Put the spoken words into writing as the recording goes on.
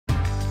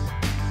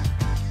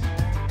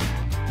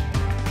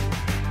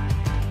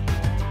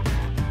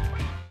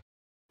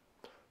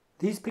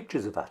These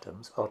pictures of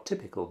atoms are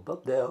typical,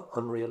 but they are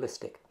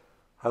unrealistic.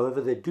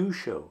 However, they do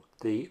show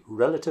the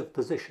relative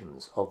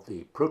positions of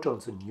the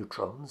protons and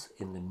neutrons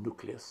in the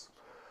nucleus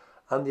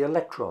and the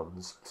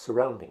electrons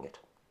surrounding it.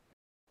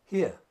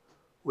 Here,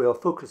 we are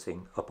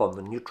focusing upon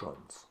the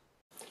neutrons.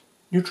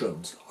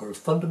 Neutrons are a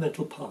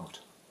fundamental part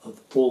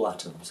of all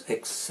atoms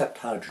except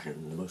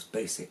hydrogen, the most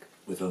basic,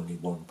 with only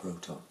one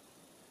proton.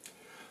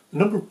 The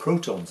number of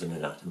protons in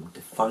an atom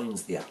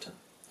defines the atom,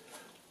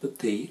 but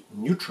the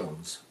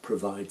neutrons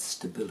provide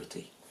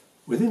stability.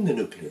 Within the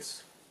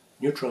nucleus,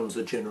 neutrons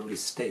are generally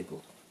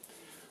stable,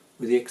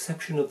 with the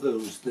exception of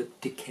those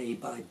that decay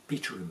by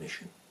beta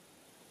emission.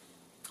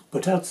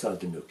 But outside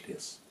the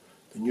nucleus,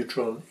 the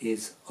neutron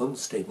is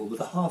unstable with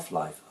a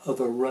half-life of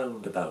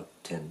around about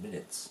 10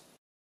 minutes.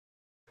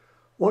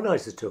 One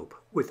isotope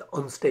with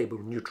unstable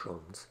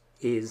neutrons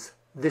is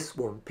this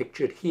one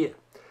pictured here.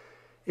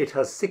 It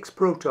has 6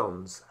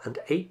 protons and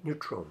 8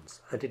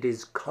 neutrons, and it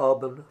is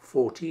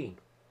carbon-14.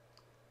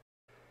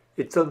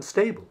 It's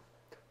unstable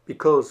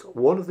because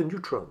one of the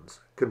neutrons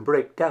can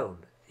break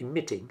down,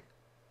 emitting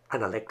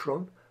an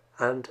electron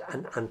and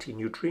an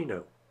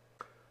antineutrino.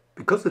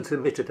 Because it's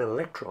emitted an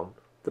electron,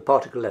 the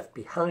particle left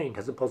behind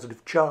has a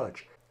positive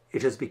charge.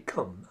 It has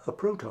become a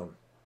proton.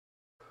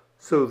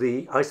 So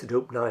the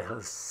isotope now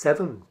has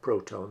 7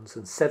 protons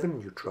and 7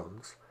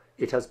 neutrons.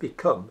 It has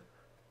become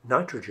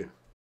nitrogen.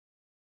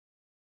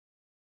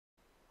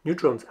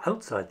 Neutrons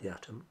outside the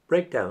atom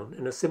break down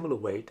in a similar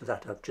way to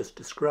that I've just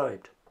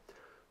described.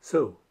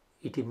 So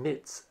it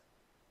emits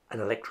an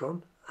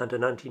electron and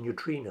an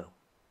antineutrino,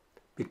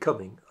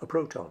 becoming a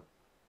proton.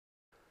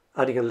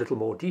 Adding a little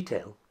more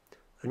detail,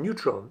 a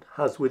neutron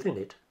has within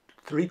it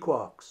 3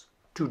 quarks,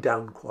 2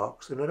 down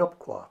quarks and an up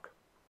quark.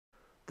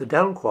 The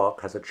down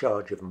quark has a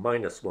charge of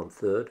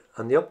 -1/3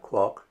 and the up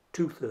quark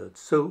 2/3,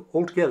 so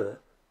altogether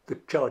the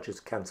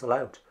charges cancel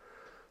out.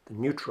 The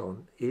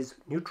neutron is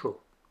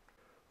neutral.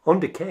 On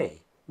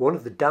decay, one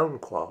of the down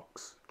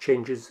quarks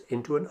changes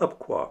into an up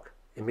quark,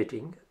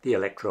 emitting the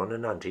electron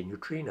and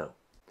antineutrino.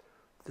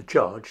 The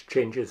charge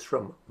changes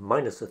from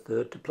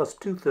 -1/3 to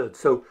 +2/3,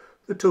 so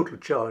the total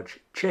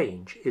charge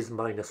change is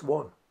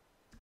 -1.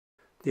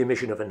 The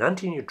emission of an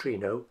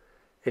antineutrino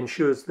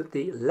ensures that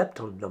the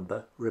lepton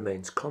number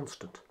remains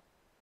constant.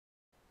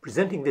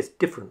 Presenting this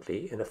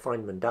differently in a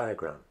Feynman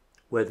diagram,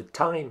 where the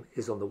time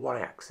is on the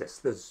y-axis,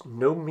 there's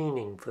no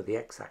meaning for the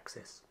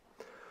x-axis.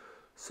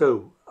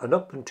 So an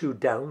up and 2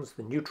 downs,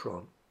 the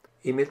neutron,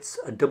 emits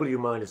a W-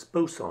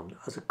 boson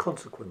as a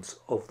consequence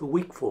of the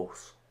weak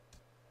force,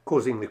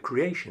 causing the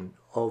creation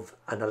of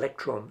an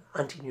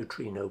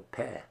electron-antineutrino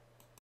pair,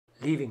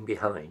 leaving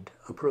behind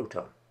a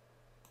proton.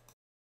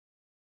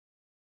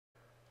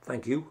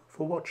 Thank you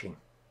for watching.